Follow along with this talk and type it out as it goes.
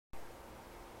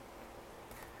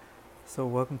So,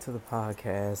 welcome to the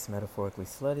podcast, Metaphorically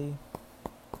Slutty.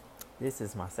 This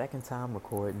is my second time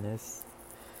recording this.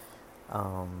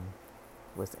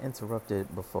 Was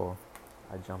interrupted before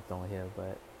I jumped on here,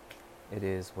 but it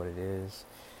is what it is.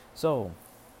 So,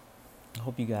 I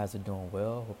hope you guys are doing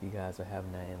well. Hope you guys are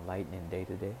having an enlightening day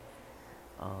today.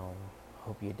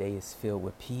 Hope your day is filled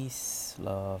with peace,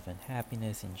 love, and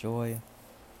happiness and joy.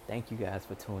 Thank you guys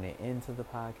for tuning into the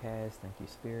podcast. Thank you,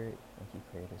 Spirit. Thank you,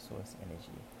 Creator Source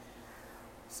Energy.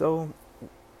 So,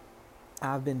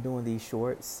 I've been doing these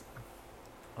shorts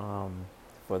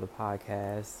for the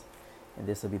podcast, and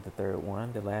this will be the third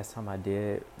one. The last time I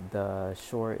did the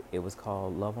short, it was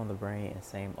called Love on the Brain and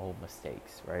Same Old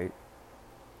Mistakes, right?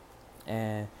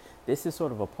 And this is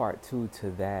sort of a part two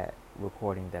to that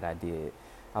recording that I did.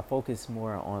 I focused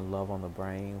more on Love on the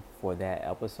Brain for that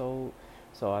episode,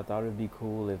 so I thought it'd be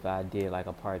cool if I did like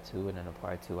a part two, and then a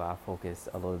part two I focused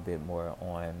a little bit more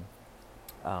on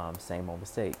Same Old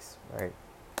Mistakes, right?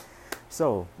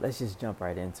 So let's just jump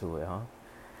right into it, huh?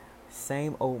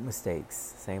 Same old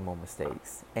mistakes,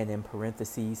 and in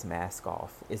parentheses, mask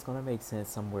off. It's gonna make sense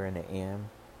somewhere in the end,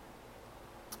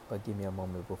 but give me a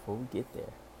moment before we get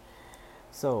there.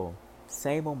 So,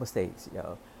 same old mistakes,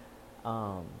 yo.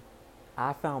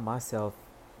 I found myself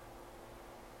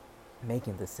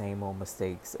making the same old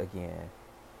mistakes again,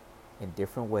 in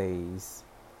different ways,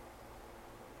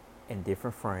 in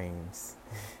different frames,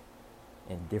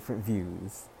 in different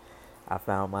views. I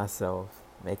found myself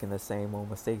making the same old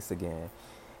mistakes again,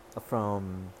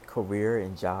 from career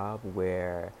and job,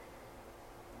 where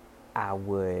I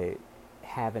would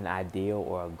have an ideal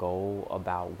or a goal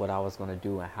about what I was going to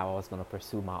do and how I was going to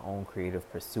pursue my own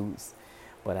creative pursuits,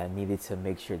 but I needed to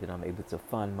make sure that I'm able to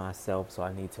fund myself, so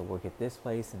I need to work at this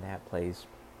place and that place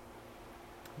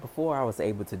before I was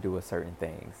able to do a certain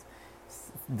thing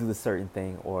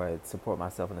or support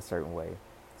myself in a certain way.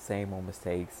 Same old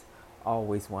mistakes.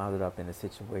 Always wound up in a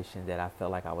situation that I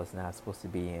felt like I was not supposed to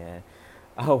be in.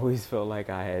 I always felt like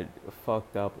I had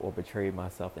fucked up or betrayed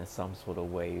myself in some sort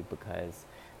of way, because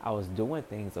I was doing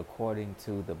things according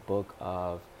to the book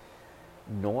of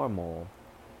normal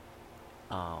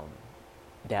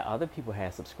that other people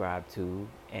had subscribed to,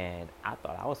 and I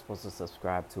thought I was supposed to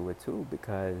subscribe to it too,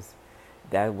 because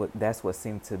that's what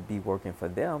seemed to be working for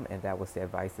them, and that was the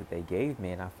advice that they gave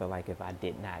me. And I felt like if I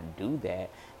did not do that,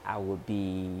 I would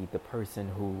be the person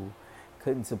who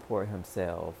couldn't support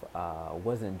himself,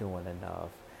 wasn't doing enough,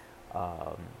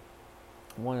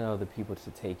 wanted other people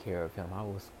to take care of him. I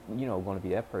was, going to be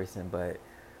that person, but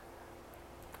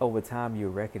over time you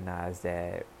recognize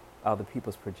that other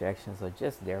people's projections are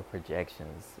just their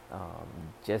projections,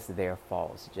 just their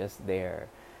faults, just their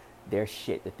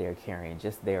shit that they're carrying,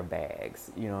 just their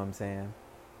bags. You know what I'm saying?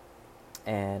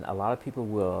 And a lot of people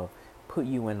will put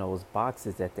you in those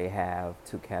boxes that they have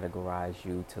to categorize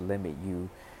you, to limit you,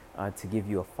 to give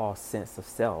you a false sense of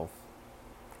self,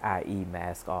 i.e.,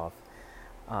 mask off,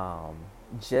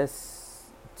 just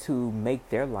to make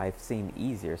their life seem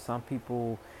easier. Some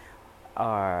people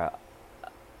are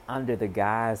under the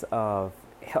guise of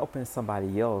helping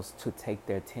somebody else to take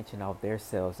their attention off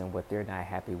themselves and what they're not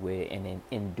happy with, and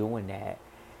in doing that,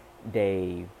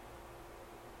 they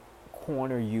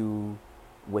corner you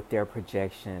with their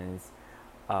projections,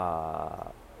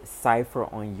 cipher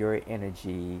on your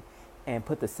energy, and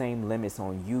put the same limits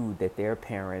on you that their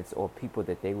parents or people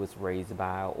that they was raised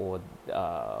by, or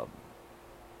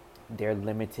their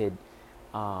limited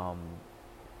um,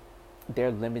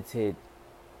 their limited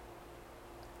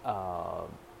uh,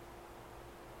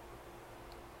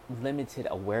 limited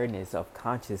awareness of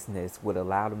consciousness would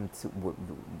allow them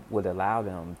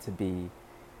to be.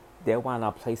 They'll wind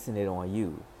up placing it on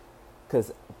you,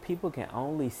 because people can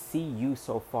only see you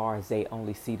so far as they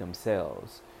only see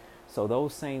themselves. So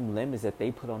those same limits that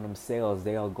they put on themselves,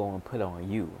 they'll go and put on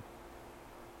you.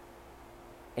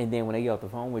 And then when they get off the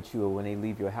phone with you, or when they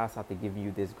leave your house after giving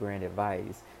you this grand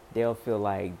advice, they'll feel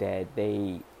like that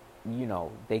they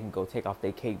can go take off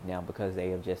their cape now because they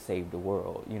have just saved the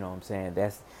world. You know what I'm saying?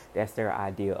 That's their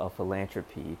idea of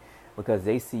philanthropy, because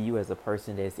they see you as a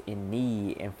person that's in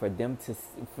need, and for them to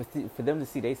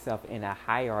see themselves in a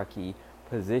hierarchy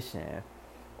position,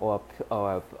 or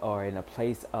in a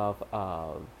place of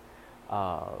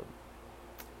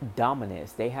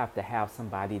dominance, they have to have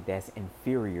somebody that's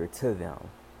inferior to them,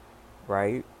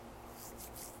 right?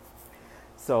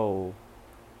 So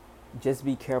just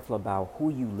be careful about who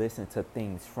you listen to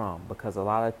things from, because a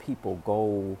lot of people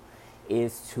goal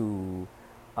is to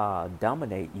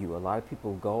dominate you. A lot of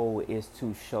people goal is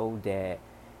to show that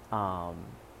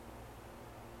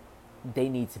they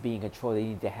need to be in control. They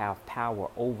need to have power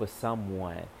over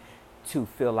someone to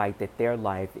feel like that their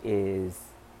life is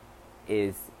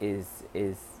is is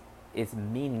is is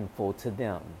meaningful to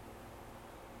them.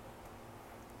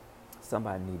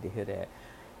 Somebody need to hear that,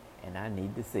 and I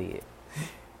need to see it.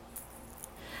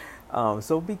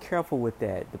 So be careful with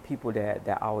that. The people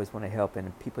that always want to help, and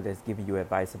the people that's giving you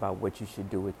advice about what you should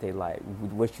do with their life,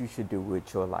 what you should do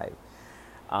with your life.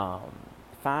 Um,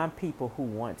 Find people who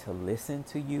want to listen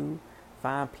to you.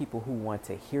 Find people who want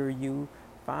to hear you.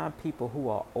 Find people who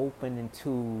are open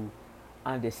to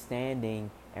understanding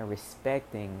and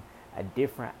respecting a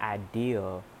different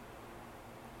idea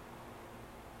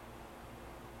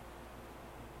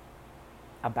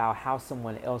about how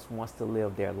someone else wants to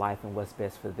live their life and what's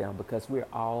best for them, because we're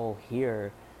all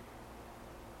here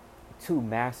to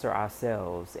master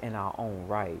ourselves in our own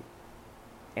right,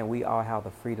 and we all have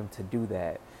the freedom to do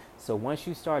that. So once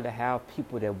you start to have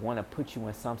people that want to put you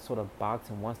in some sort of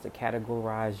box and wants to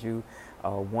categorize you,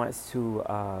 wants to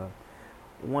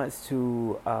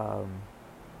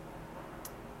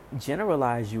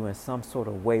generalize you in some sort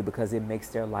of way because it makes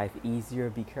their life easier,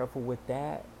 be careful with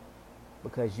that,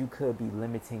 because you could be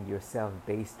limiting yourself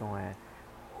based on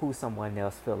who someone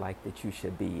else feel like that you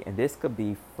should be. And this could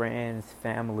be friends,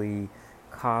 family,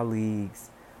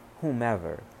 colleagues,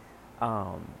 whomever.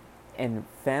 And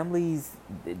families,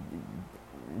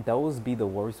 those be the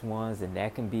worst ones, and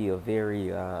that can be a very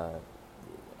a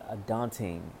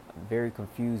daunting, very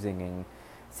confusing and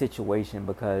situation,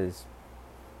 because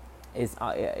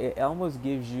it almost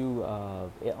gives you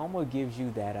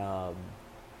that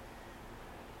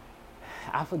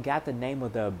I forgot the name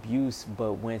of the abuse,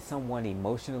 but when someone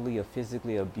emotionally or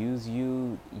physically abuse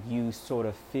you, you sort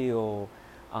of feel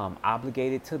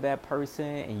obligated to that person,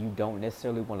 and you don't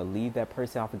necessarily want to leave that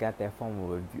person. I forgot that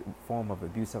form of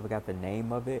abuse. I forgot the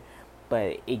name of it,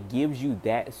 but it gives you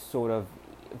that sort of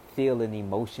feel and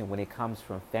emotion when it comes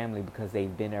from family, because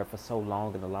they've been there for so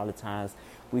long, and a lot of times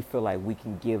we feel like we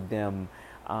can give them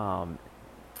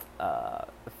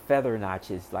feather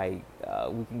notches, like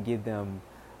we can give them.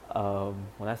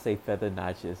 When I say feather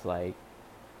notches, like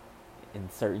in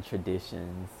certain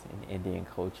traditions in Indian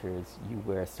cultures, you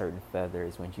wear certain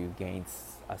feathers when you've gained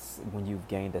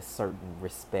a certain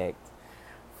respect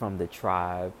from the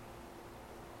tribe.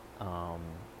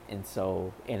 And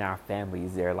so in our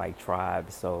families, they're like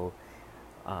tribes. So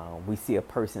we see a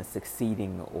person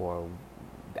succeeding, or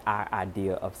our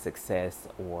idea of success,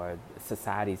 or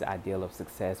society's ideal of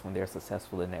success, when they're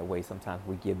successful in that way, sometimes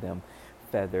we give them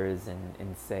feathers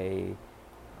and say,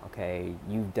 okay,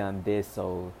 you've done this,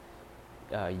 so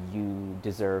you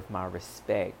deserve my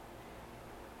respect.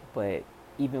 But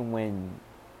even when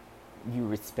you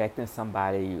respecting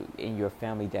somebody in your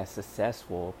family that's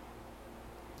successful,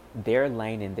 their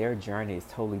lane and their journey is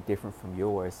totally different from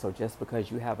yours. So just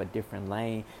because you have a different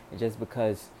lane, and just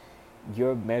because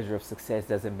your measure of success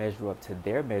doesn't measure up to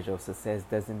their measure of success,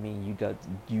 doesn't mean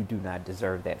you do not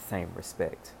deserve that same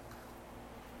respect.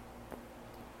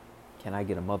 Can I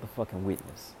get a motherfucking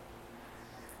witness?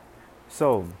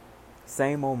 So,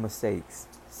 same old mistakes.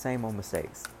 Same old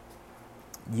mistakes.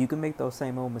 You can make those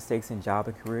same old mistakes in job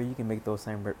and career. You can make those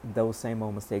same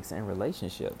old mistakes in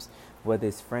relationships, whether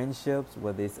it's friendships,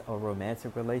 whether it's a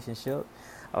romantic relationship.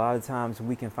 A lot of times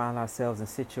we can find ourselves in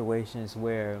situations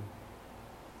where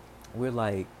we're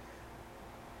like,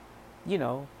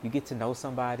 you get to know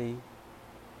somebody,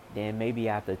 then maybe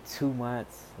after 2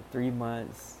 months, or 3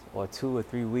 months, or 2 or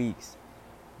 3 weeks,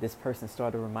 this person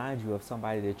started to remind you of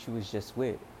somebody that you was just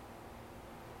with.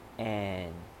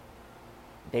 And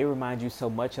they remind you so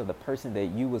much of the person that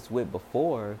you was with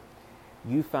before,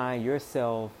 you find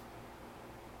yourself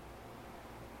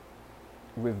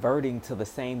reverting to the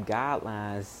same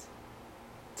guidelines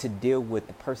to deal with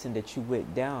the person that you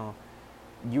with down.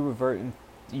 You're reverting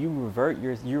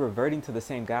to the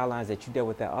same guidelines that you dealt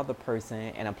with that other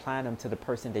person, and applying them to the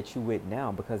person that you with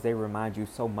now, because they remind you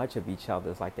so much of each other.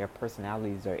 It's like their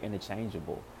personalities are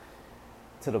interchangeable,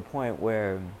 to the point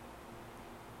where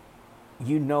if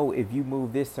you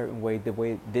move this certain way, the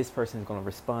way this person is going to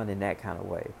respond in that kind of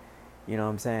way. You know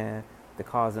what I'm saying? The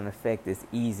cause and effect is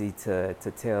easy to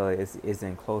tell, is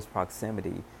in close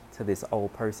proximity to this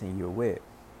old person you're with.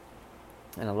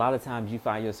 And a lot of times you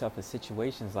find yourself in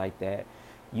situations like that.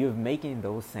 You're making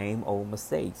those same old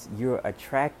mistakes. You're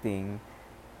attracting,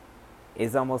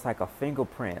 it's almost like a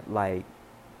fingerprint, like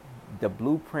the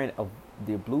blueprint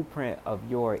of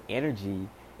your energy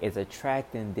is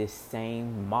attracting this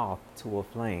same moth to a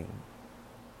flame.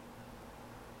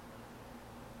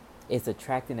 It's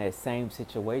attracting that same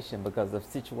situation, because the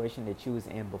situation that you was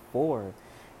in before,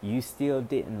 you still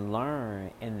didn't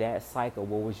learn in that cycle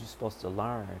what was you supposed to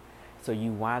learn. So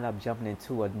you wind up jumping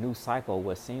into a new cycle,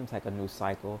 what seems like a new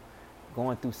cycle,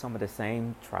 going through some of the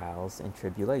same trials and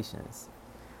tribulations.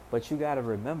 But you got to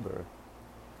remember,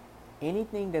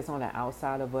 anything that's on the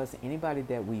outside of us, anybody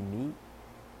that we meet,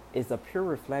 is a pure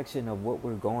reflection of what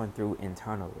we're going through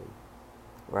internally,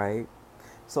 right?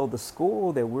 So the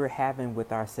school that we're having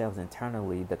with ourselves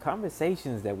internally, the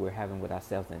conversations that we're having with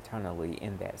ourselves internally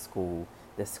in that school,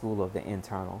 the school of the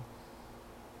internal,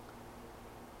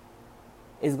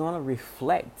 is going to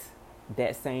reflect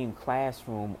that same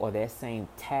classroom or that same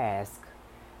task.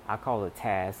 I call it a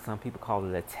task. Some people call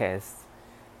it a test.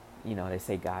 You know, they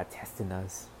say God testing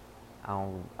us. I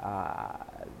don't,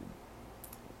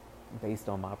 based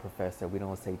on my professor, we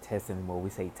don't say test anymore. We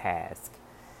say task.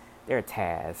 They're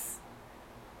tasks.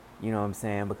 You know what I'm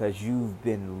saying? Because you've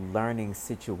been learning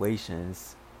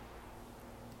situations.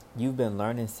 You've been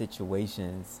learning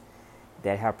situations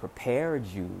that have prepared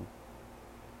you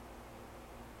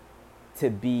to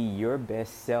be your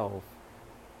best self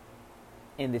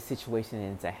in the situation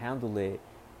and to handle it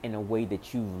in a way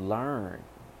that you've learned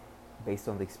based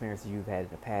on the experiences you've had in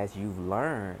the past. You've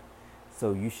learned,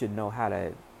 so you should know how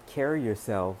to carry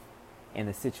yourself in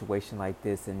a situation like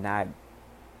this and not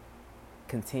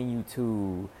continue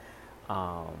to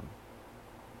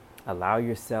allow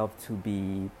yourself to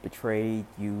be betrayed,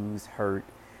 used, hurt,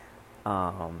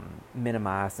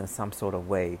 minimized in some sort of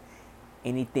way.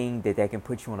 Anything that can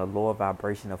put you on a lower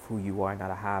vibration of who you are,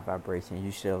 not a high vibration,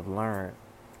 you should have learned,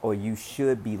 or you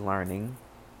should be learning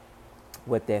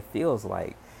what that feels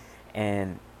like.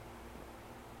 And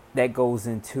that goes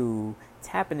into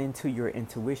tapping into your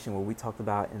intuition, what we talked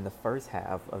about in the first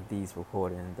half of these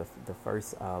recordings, the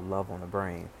first Love on the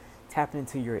Brain. Tapping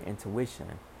into your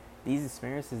intuition. These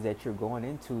experiences that you're going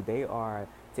into, they are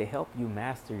to help you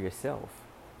master yourself.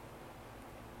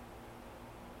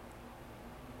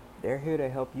 They're here to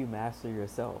help you master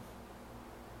yourself.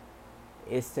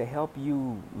 It's to help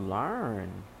you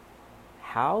learn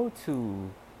how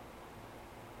to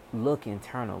look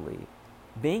internally.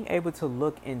 Being able to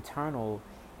look internal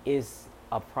is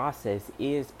a process,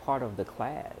 is part of the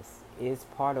class, is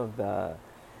part of the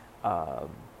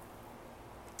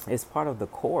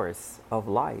course of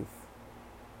life.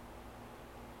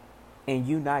 And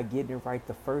you not getting it right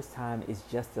the first time is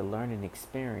just a learning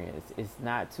experience. It's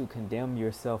not to condemn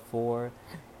yourself for.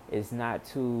 It's not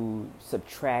to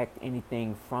subtract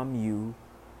anything from you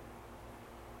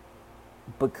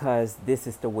because this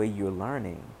is the way you're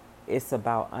learning. It's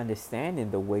about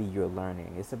understanding the way you're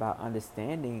learning. It's about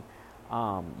understanding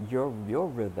your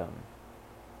rhythm.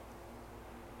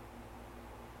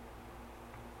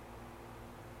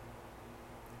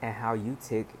 And how you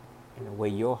tick and the way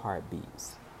your heart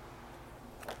beats.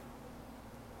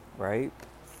 Right?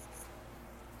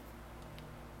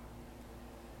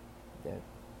 That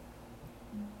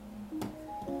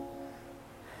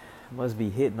must be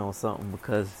hitting on something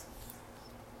because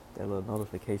that little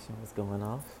notification was going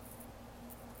off.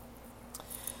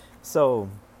 So,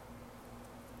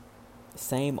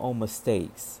 same old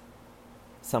mistakes.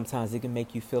 Sometimes it can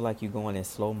make you feel like you're going in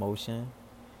slow motion,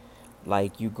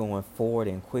 like you're going forward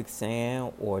in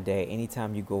quicksand, or that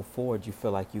anytime you go forward, you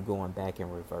feel like you're going back in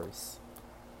reverse.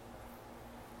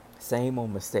 Same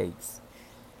old mistakes.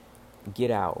 Get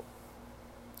out.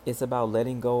 It's about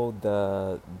letting go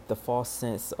the false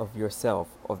sense of yourself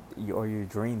or your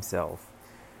dream self.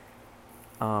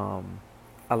 A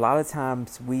lot of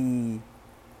times we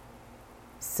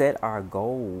set our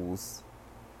goals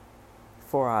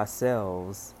for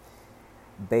ourselves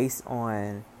based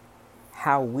on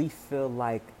how we feel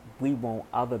like we want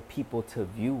other people to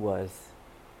view us.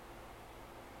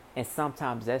 And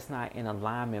sometimes that's not in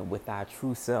alignment with our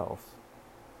true self.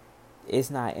 It's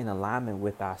not in alignment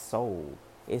with our soul.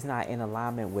 It's not in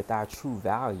alignment with our true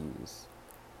values.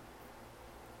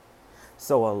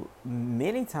 So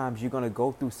many times you're going to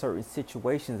go through certain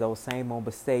situations, those same old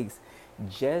mistakes,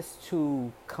 just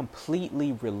to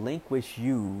completely relinquish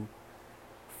you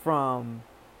from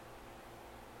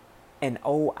an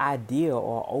old idea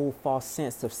or old false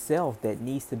sense of self that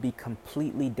needs to be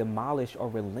completely demolished or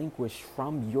relinquished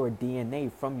from your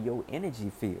DNA, from your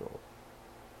energy field.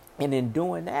 And in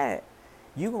doing that,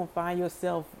 you're going to find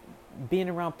yourself being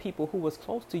around people who was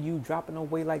close to you dropping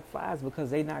away like flies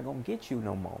because they not going to get you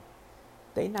no more.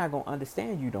 They not going to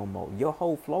understand you no more. Your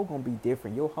whole flow going to be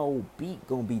different. Your whole beat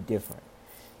going to be different.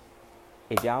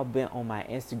 If y'all been on my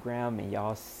Instagram and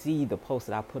y'all see the post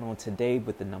that I put on today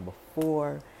with the number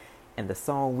 4 and the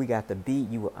song We Got the Beat,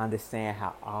 you will understand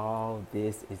how all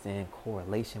this is in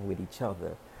correlation with each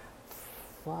other.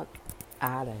 Fuck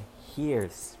out of here,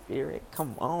 Spirit.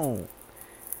 Come on.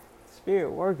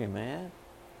 Spirit working, man.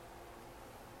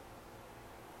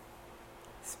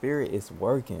 Spirit is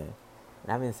working.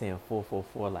 And I've been saying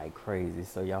 444 like crazy,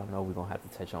 so y'all know we're gonna have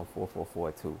to touch on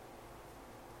 444 too.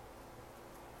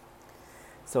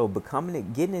 So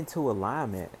getting into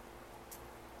alignment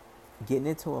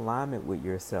with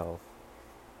yourself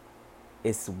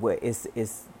is what is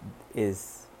it's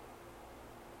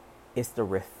the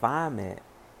refinement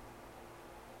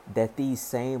that these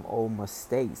same old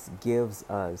mistakes gives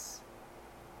us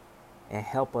and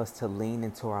help us to lean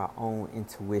into our own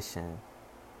intuition.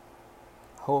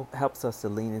 Helps us to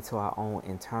lean into our own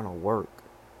internal work.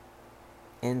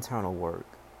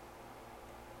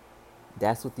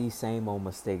 That's what these same old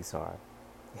mistakes are.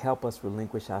 It helps us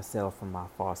relinquish ourselves from our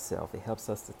false self. It helps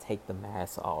us to take the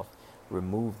mask off,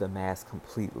 remove the mask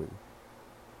completely.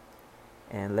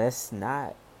 And let's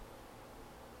not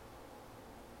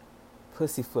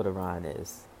pussyfoot around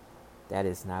this. That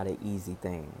is not an easy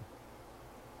thing.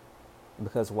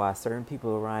 Because while certain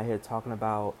people around here talking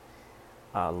about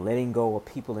letting go of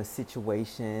people and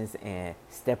situations and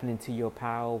stepping into your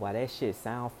power, while that shit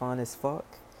sound fun as fuck,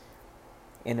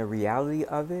 in the reality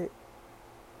of it,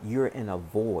 you're in a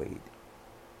void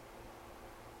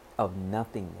of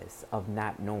nothingness, of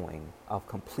not knowing, of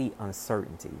complete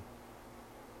uncertainty.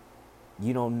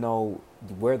 You don't know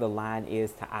where the line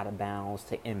is to out of bounds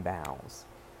to inbounds.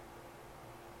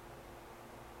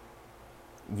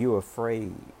 You're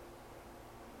afraid.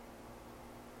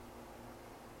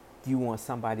 You want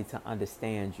somebody to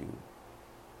understand you.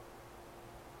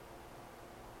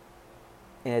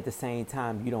 And at the same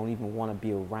time, you don't even want to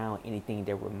be around anything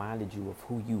that reminded you of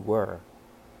who you were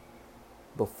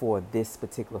before this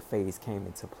particular phase came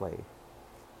into play.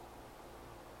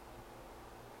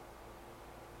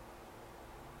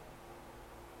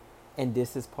 And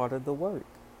this is part of the work.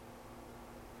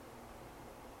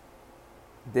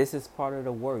 This is part of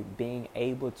the work, being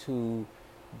able to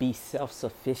be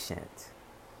self-sufficient,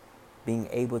 being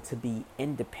able to be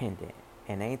independent.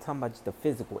 And I ain't talking about just the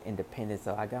physical independence.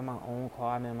 So I got my own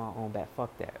car, I'm in my own back.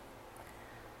 Fuck that.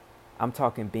 I'm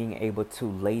talking being able to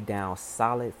lay down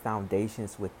solid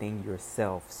foundations within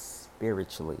yourself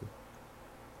spiritually.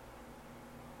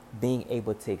 Being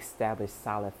able to establish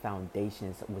solid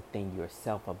foundations within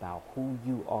yourself about who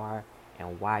you are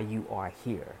and why you are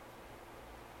here.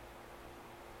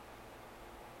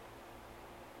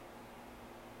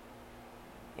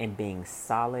 And being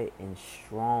solid and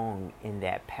strong in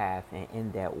that path and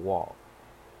in that walk,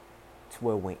 to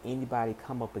where when anybody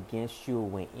come up against you, or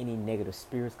when any negative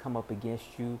spirits come up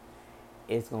against you,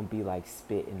 it's going to be like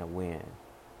spit in the wind,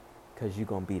 because you're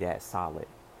going to be that solid.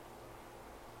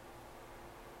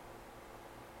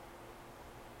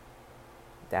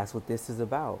 That's what this is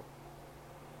about.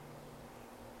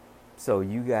 So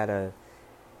you gotta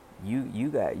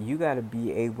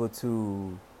be able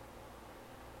to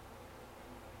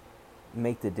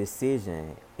make the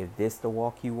decision if this the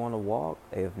walk you want to walk,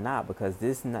 if not, because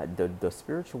this not the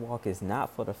spiritual walk is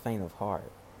not for the faint of heart.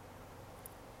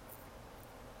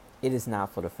 It is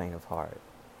not for the faint of heart.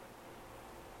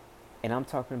 And I'm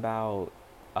talking about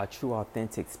a true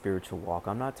authentic spiritual walk.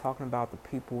 I'm not talking about the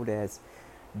people that's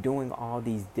doing all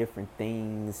these different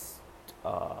things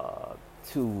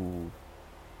to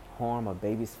harm a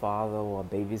baby's father or a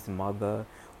baby's mother,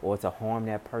 or to harm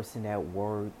that person at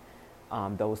work.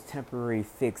 Those temporary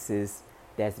fixes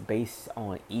that's based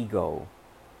on ego.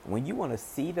 When you want to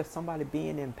see that somebody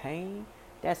being in pain,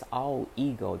 that's all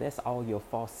ego. That's all your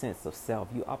false sense of self.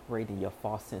 You operate in your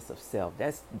false sense of self.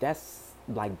 That's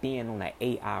like being on an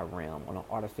AI realm, on an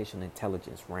artificial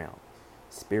intelligence realm,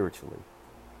 spiritually.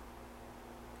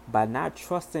 By not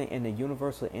trusting in the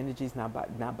universal energies, not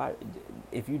by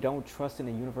if you don't trust in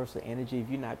the universal energy, if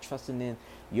you're not trusting in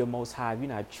your most high, if you're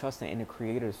not trusting in the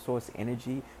creator source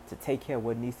energy to take care of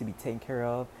what needs to be taken care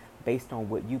of based on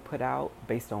what you put out,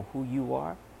 based on who you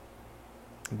are,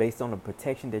 based on the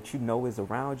protection that you know is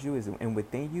around you and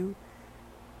within you,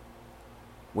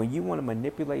 when you want to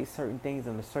manipulate certain things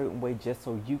in a certain way just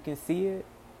so you can see it,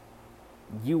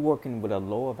 you working with a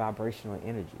lower vibrational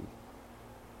energy.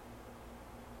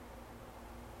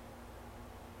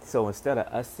 So instead of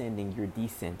ascending, you're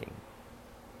descending.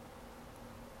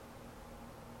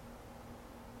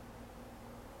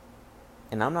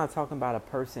 And I'm not talking about a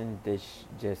person that's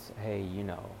just, hey,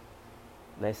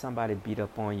 let somebody beat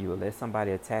up on you or let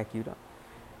somebody attack you.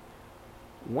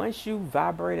 Once you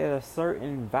vibrate at a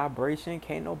certain vibration,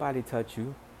 can't nobody touch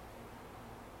you.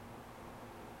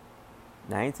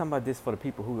 Now, I ain't talking about this for the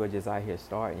people who are just out here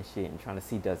starting shit and trying to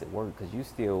see does it work, because you're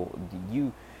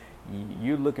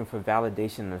looking for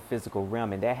validation in the physical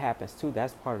realm, and that happens too.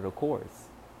 That's part of the course.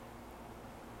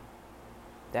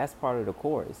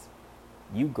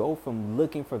 You go from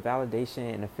looking for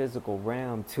validation in the physical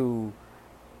realm to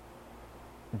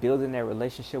building that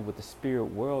relationship with the spirit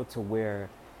world to where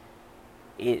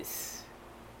it's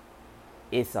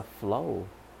it's a flow,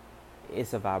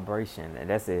 it's a vibration, and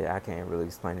that's it. I can't really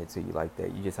explain it to you like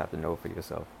that. You just have to know it for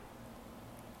yourself.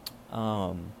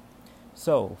 um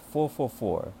so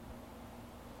 444,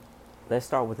 let's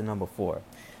start with the number 4.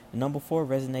 The number 4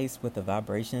 resonates with the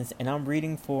vibrations, and I'm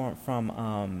reading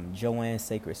from Joanne's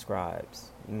Sacred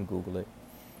Scribes. You can Google it.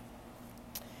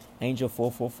 Angel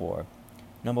 444.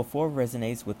 Number 4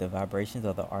 resonates with the vibrations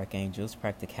of the archangels: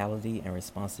 practicality and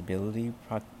responsibility,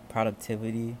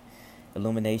 productivity,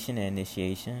 illumination and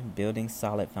initiation, building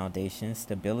solid foundations,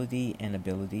 stability and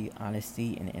ability,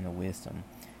 honesty and inner wisdom,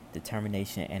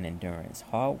 determination and endurance,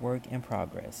 hard work and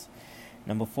progress.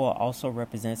 Number 4 also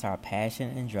represents our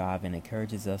passion and drive and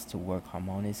encourages us to work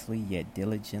harmoniously yet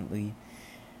diligently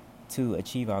to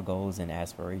achieve our goals and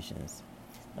aspirations.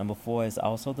 Number 4 is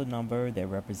also the number that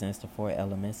represents the 4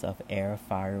 elements of air,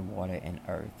 fire, water, and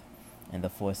earth, and the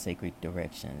 4 sacred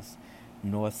directions: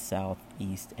 north, south,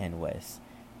 east, and west.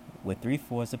 With 3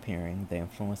 fours appearing, the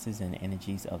influences and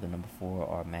energies of the number 4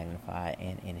 are magnified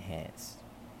and enhanced.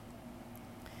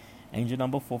 Angel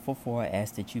number 444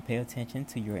 asks that you pay attention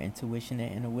to your intuition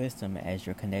and inner wisdom, as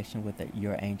your connection with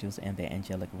your angels and the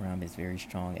angelic realm is very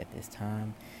strong at this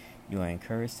time. You are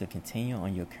encouraged to continue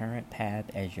on your current path,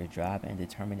 as your drive and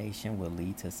determination will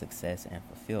lead to success and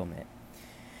fulfillment.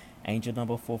 Angel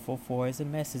number 444 is a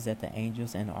message that the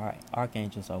angels and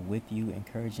archangels are with you,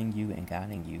 encouraging you and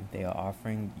guiding you. They are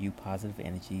offering you positive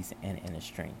energies and inner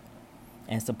strength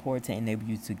and support to enable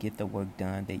you to get the work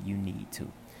done that you need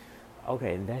to.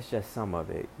 Okay, that's just some of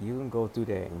it. You can go through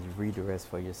that and read the rest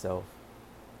for yourself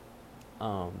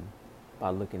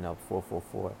by looking up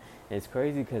 444. It's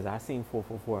crazy because I seen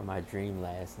 444 in my dream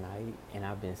last night, and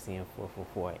I've been seeing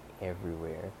 444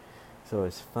 everywhere. So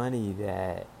it's funny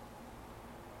that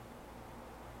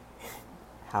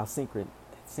how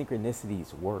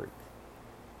synchronicities work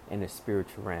in the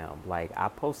spiritual realm. Like, I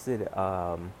posted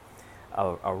a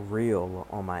reel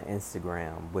on my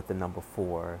Instagram with the number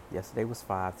 4. Yesterday was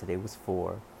 5, today was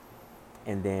 4.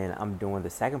 And then I'm doing the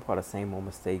second part of Same Old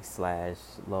Mistakes /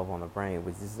 Love on the Brain,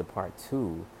 which this is the part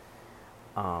 2.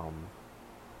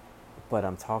 But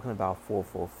I'm talking about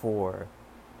 444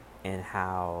 and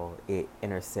how it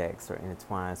intersects or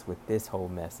intertwines with this whole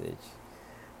message.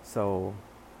 So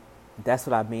that's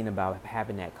what I mean about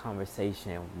having that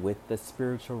conversation with the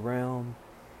spiritual realm.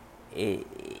 It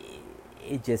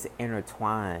just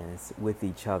intertwines with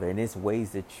each other, and it's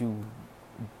ways that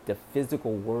the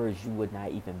physical words, you would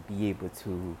not even be able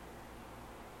to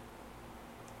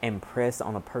impress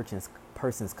on a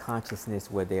person's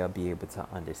consciousness where they'll be able to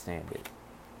understand it,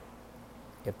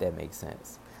 if that makes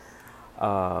sense.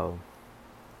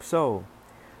 So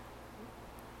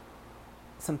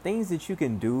some things that you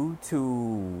can do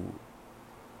to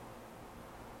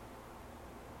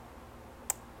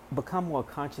become more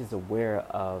conscious aware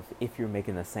of if you're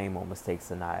making the same old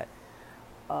mistakes or not.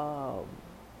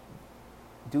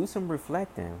 Do some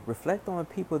reflecting. Reflect on the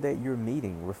people that you're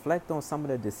meeting. Reflect on some of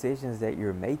the decisions that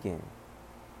you're making.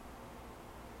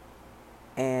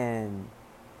 And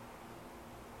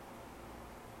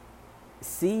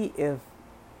see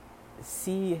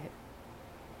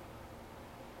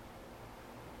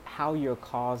how your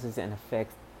causes and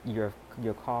effects, your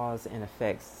cause and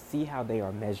effects, see how they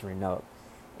are measuring up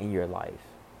in your life.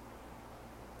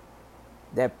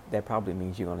 That probably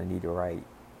means you're going to need to write.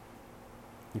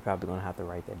 You're probably going to have to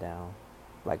write that down.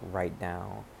 Like, write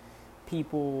down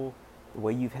people, the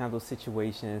way you've handled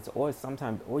situations, or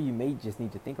you may just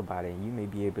need to think about it, and you may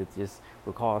be able to just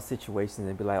recall situations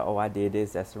and be like, oh, I did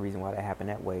this, that's the reason why that happened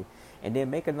that way. And then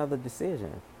make another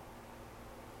decision.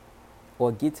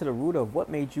 Or get to the root of what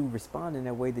made you respond in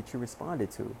that way that you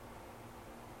responded to.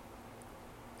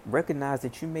 Recognize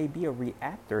that you may be a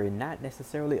reactor and not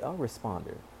necessarily a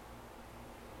responder.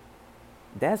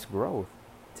 That's growth.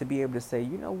 To be able to say,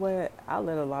 you know what, I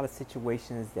let a lot of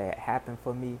situations that happen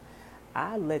for me,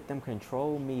 I let them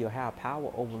control me or have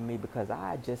power over me because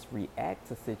I just react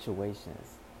to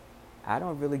situations. I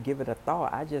don't really give it a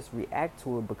thought. I just react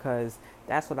to it because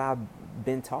that's what I've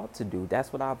been taught to do.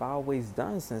 That's what I've always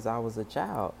done since I was a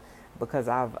child, because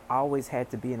I've always had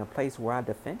to be in a place where I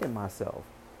defended myself.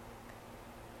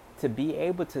 To be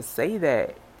able to say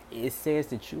that, it says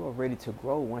that you are ready to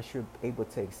grow once you're able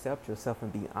to accept yourself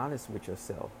and be honest with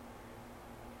yourself.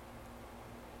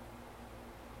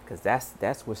 Because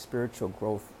that's where spiritual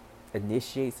growth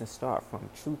initiates and starts, from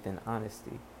truth and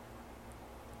honesty.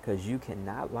 Because you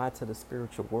cannot lie to the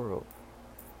spiritual world.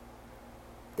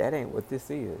 That ain't what this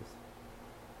is.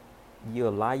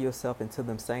 You'll lie yourself into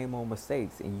them same old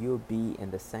mistakes, and you'll be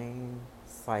in the same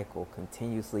cycle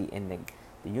continuously in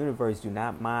The universe do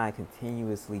not mind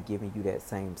continuously giving you that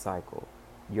same cycle.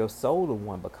 Your soul, the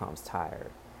one, becomes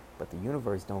tired, but the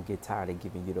universe don't get tired of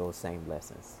giving you those same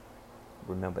lessons.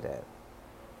 Remember that.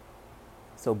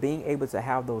 So being able to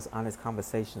have those honest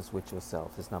conversations with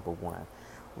yourself is number one.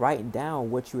 Write down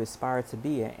what you aspire to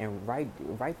be, and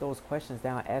write those questions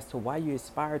down as to why you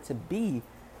aspire to be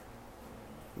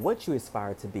what you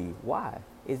aspire to be. Why?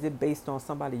 Is it based on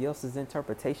somebody else's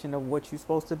interpretation of what you're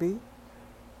supposed to be?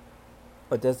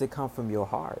 Or does it come from your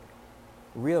heart?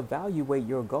 Reevaluate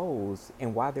your goals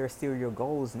and why they're still your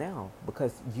goals now,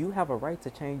 because you have a right to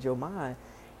change your mind.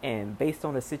 And based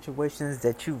on the situations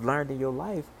that you've learned in your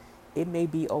life, it may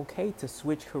be okay to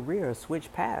switch careers,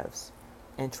 switch paths,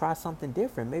 and try something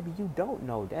different. Maybe you don't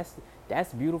know.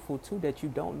 That's beautiful too, that you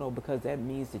don't know, because that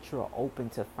means that you're open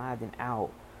to finding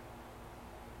out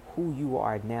who you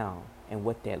are now and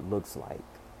what that looks like.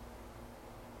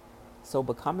 So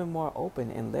becoming more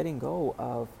open and letting go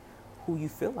of who you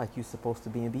feel like you're supposed to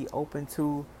be, and be open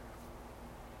to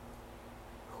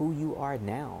who you are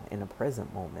now in the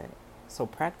present moment. So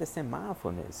practicing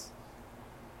mindfulness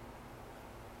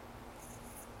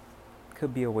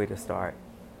could be a way to start.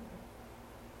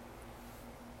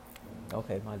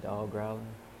 Okay, my dog growling.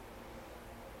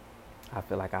 I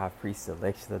feel like I've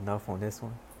pre-selected enough on this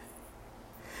one.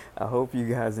 I hope you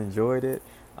guys enjoyed it.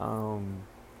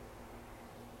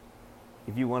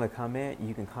 If you want to comment,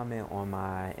 you can comment on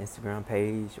my Instagram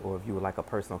page, or if you would like a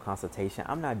personal consultation.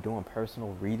 I'm not doing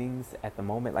personal readings at the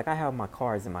moment. Like, I have my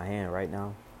cards in my hand right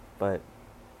now, but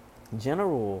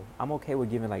general, I'm okay with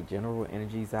giving like general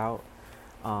energies out.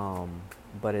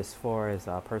 But as far as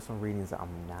personal readings,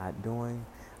 I'm not doing.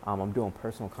 I'm doing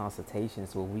personal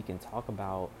consultations where we can talk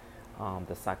about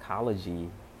the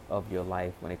psychology of your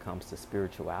life when it comes to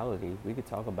spirituality. We could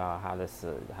talk about how the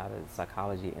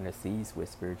psychology intercedes with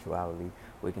spirituality.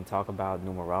 We can talk about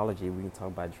numerology. We can talk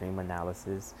about dream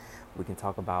analysis. We can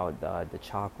talk about the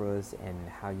chakras and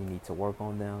how you need to work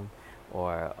on them,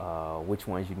 or which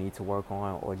ones you need to work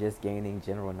on, or just gaining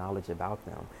general knowledge about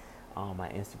them. My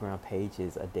Instagram page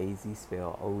is a Daisy,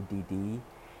 spelled ODDH,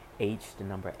 the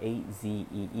number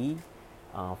 8ZEE,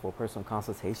 for personal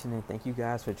consultation. And thank you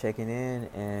guys for checking in,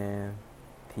 and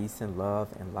peace and love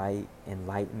and light,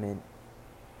 enlightenment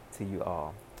to you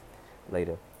all.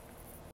 Later.